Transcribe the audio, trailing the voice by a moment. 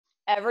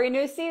every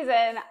new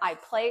season, I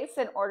place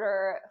an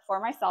order for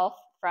myself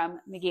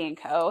from McGee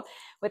 & Co.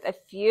 with a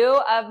few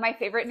of my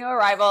favorite new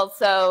arrivals.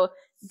 So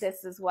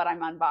this is what I'm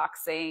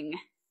unboxing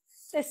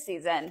this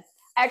season.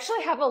 I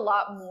actually have a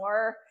lot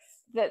more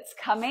that's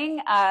coming,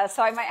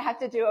 so I might have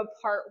to do a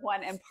part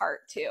 1 and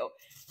part 2.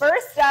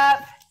 First up,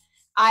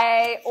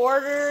 I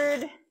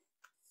ordered,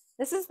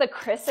 this is the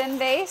Christen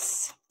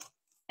vase,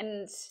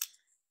 and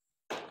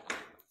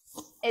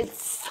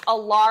it's a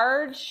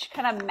large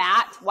kind of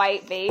matte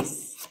white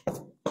vase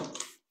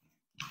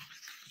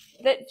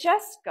that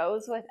just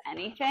goes with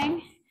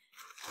anything.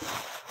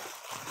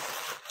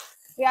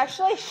 We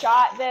actually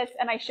shot this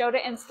and I showed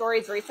it in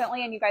stories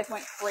recently and you guys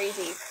went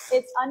crazy.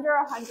 It's under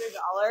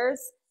 $100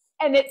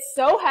 and it's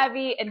so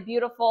heavy and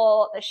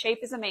beautiful. The shape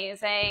is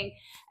amazing.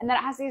 And then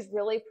it has these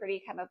really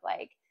pretty kind of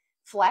like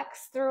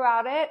flecks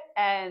throughout it,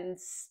 and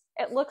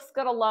it looks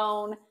good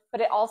alone,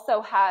 but it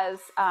also has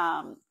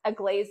a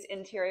glazed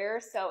interior,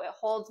 so it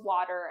holds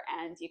water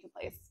and you can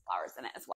place flowers in it as well.